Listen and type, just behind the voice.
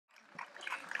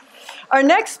Our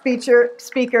next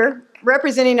speaker,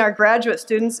 representing our graduate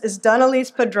students, is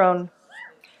Donalise Padron.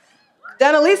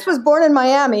 Donalise was born in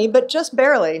Miami, but just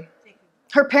barely.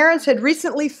 Her parents had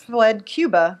recently fled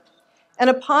Cuba, and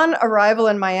upon arrival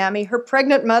in Miami, her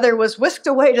pregnant mother was whisked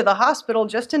away to the hospital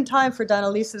just in time for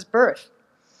Donalise's birth.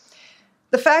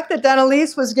 The fact that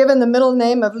Donalise was given the middle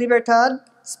name of Libertad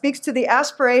speaks to the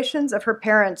aspirations of her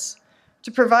parents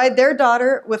to provide their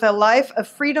daughter with a life of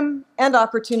freedom and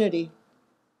opportunity.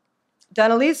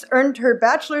 Donalise earned her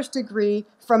bachelor's degree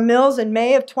from Mills in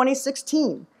May of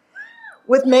 2016,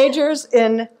 with majors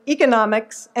in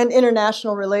economics and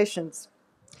international relations.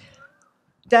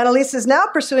 Donalise is now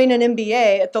pursuing an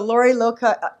MBA at the Lori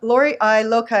I.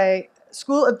 Lokai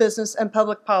School of Business and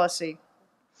Public Policy.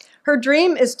 Her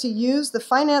dream is to use the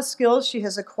finance skills she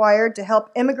has acquired to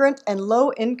help immigrant and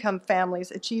low-income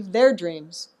families achieve their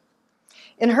dreams.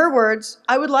 In her words,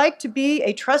 "I would like to be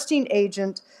a trusting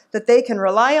agent that they can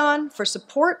rely on for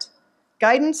support,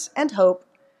 guidance, and hope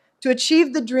to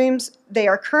achieve the dreams they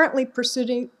are currently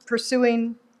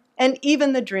pursuing, and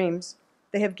even the dreams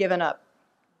they have given up."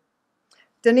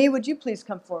 Denis, would you please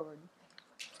come forward?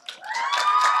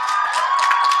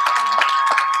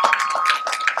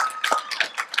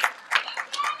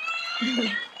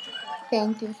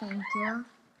 Thank you.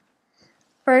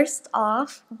 First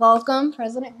off, welcome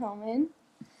President Hillman,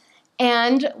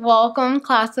 and welcome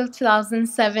class of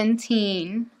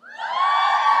 2017.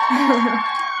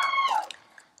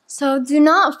 So do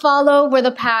not follow where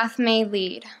the path may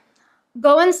lead.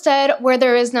 Go instead where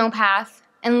there is no path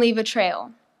and leave a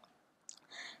trail.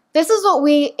 This is what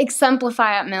we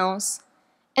exemplify at Mills,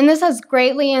 and this has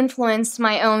greatly influenced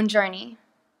my own journey.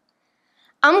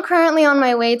 I'm currently on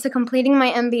my way to completing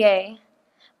my MBA,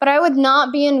 but I would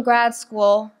not be in grad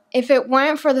school if it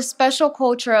weren't for the special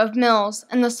culture of Mills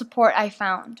and the support I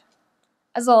found,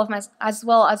 as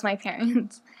well as my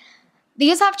parents.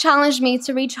 These have challenged me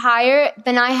to reach higher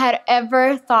than I had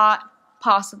ever thought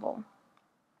possible.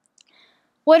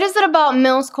 What is it about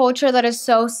Mills culture that is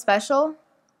so special?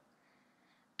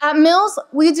 At Mills,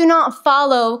 we do not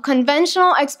follow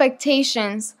conventional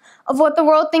expectations of what the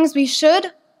world thinks we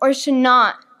should or should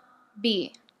not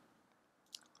be.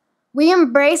 We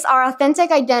embrace our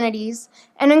authentic identities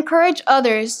and encourage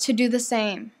others to do the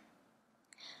same.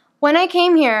 When I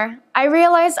came here, I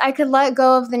realized I could let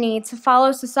go of the need to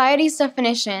follow society's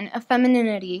definition of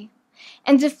femininity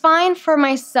and define for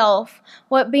myself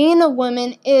what being a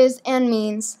woman is and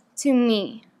means to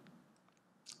me.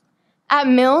 At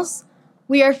Mills,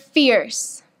 we are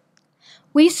fierce.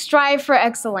 We strive for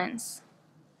excellence.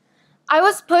 I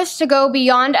was pushed to go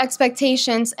beyond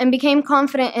expectations and became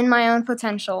confident in my own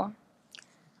potential.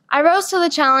 I rose to the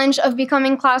challenge of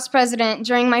becoming class president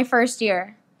during my first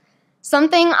year,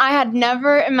 something I had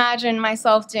never imagined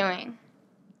myself doing.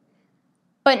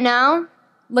 But now,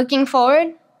 looking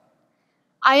forward,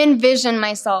 I envision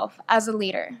myself as a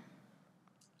leader.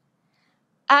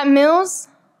 At Mills,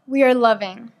 we are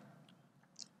loving.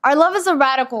 Our love is a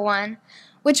radical one,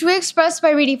 which we express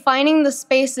by redefining the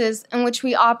spaces in which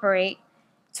we operate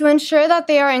to ensure that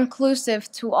they are inclusive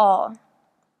to all.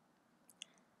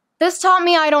 This taught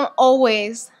me I don't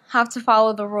always have to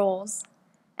follow the rules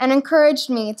and encouraged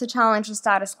me to challenge the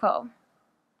status quo.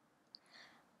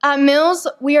 At Mills,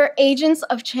 we are agents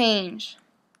of change.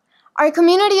 Our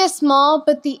community is small,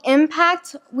 but the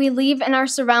impact we leave in our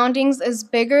surroundings is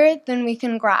bigger than we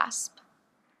can grasp.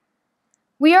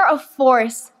 We are a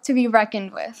force to be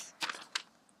reckoned with.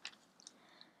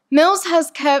 Mills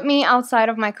has kept me outside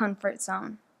of my comfort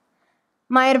zone.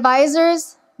 My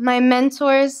advisors, my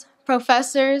mentors,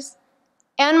 professors,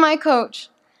 and my coach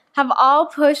have all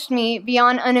pushed me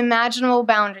beyond unimaginable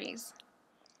boundaries.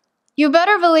 You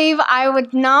better believe I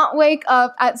would not wake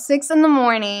up at 6 in the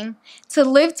morning to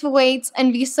lift weights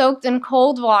and be soaked in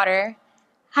cold water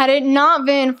had it not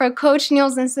been for Coach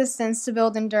Neal's insistence to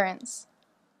build endurance.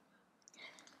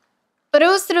 But it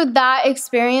was through that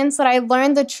experience that I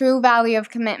learned the true value of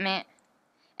commitment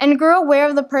and grew aware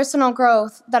of the personal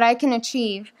growth that I can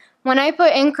achieve when I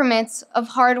put increments of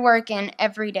hard work in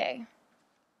every day.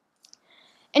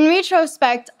 In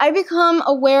retrospect, I become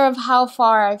aware of how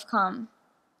far I've come.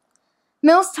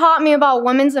 Mills taught me about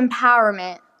women's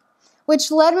empowerment, which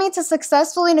led me to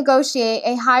successfully negotiate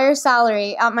a higher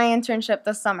salary at my internship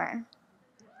this summer.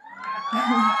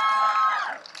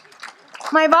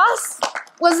 My boss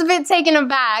was a bit taken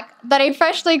aback that a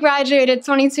freshly graduated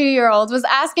 22-year-old was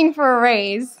asking for a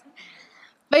raise,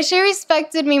 but she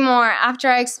respected me more after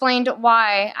I explained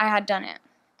why I had done it.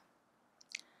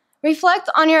 Reflect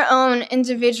on your own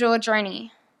individual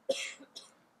journey.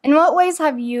 In what ways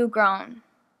have you grown?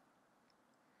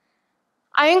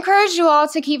 I encourage you all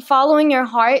to keep following your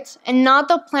heart and not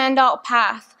the planned out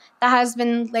path that has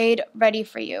been laid ready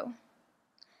for you.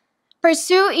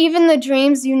 Pursue even the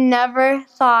dreams you never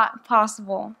thought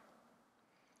possible.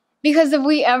 Because if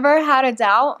we ever had a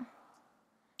doubt,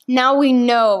 now we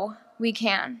know we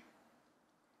can.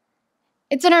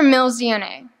 It's in our Mills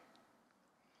DNA.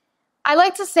 I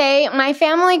like to say my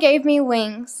family gave me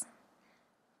wings,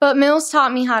 but Mills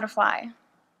taught me how to fly.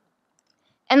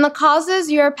 And the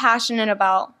causes you're passionate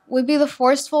about would be the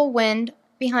forceful wind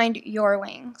behind your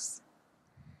wings.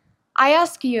 I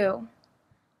ask you,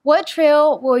 what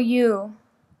trail will you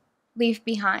leave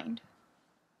behind?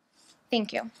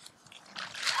 Thank you.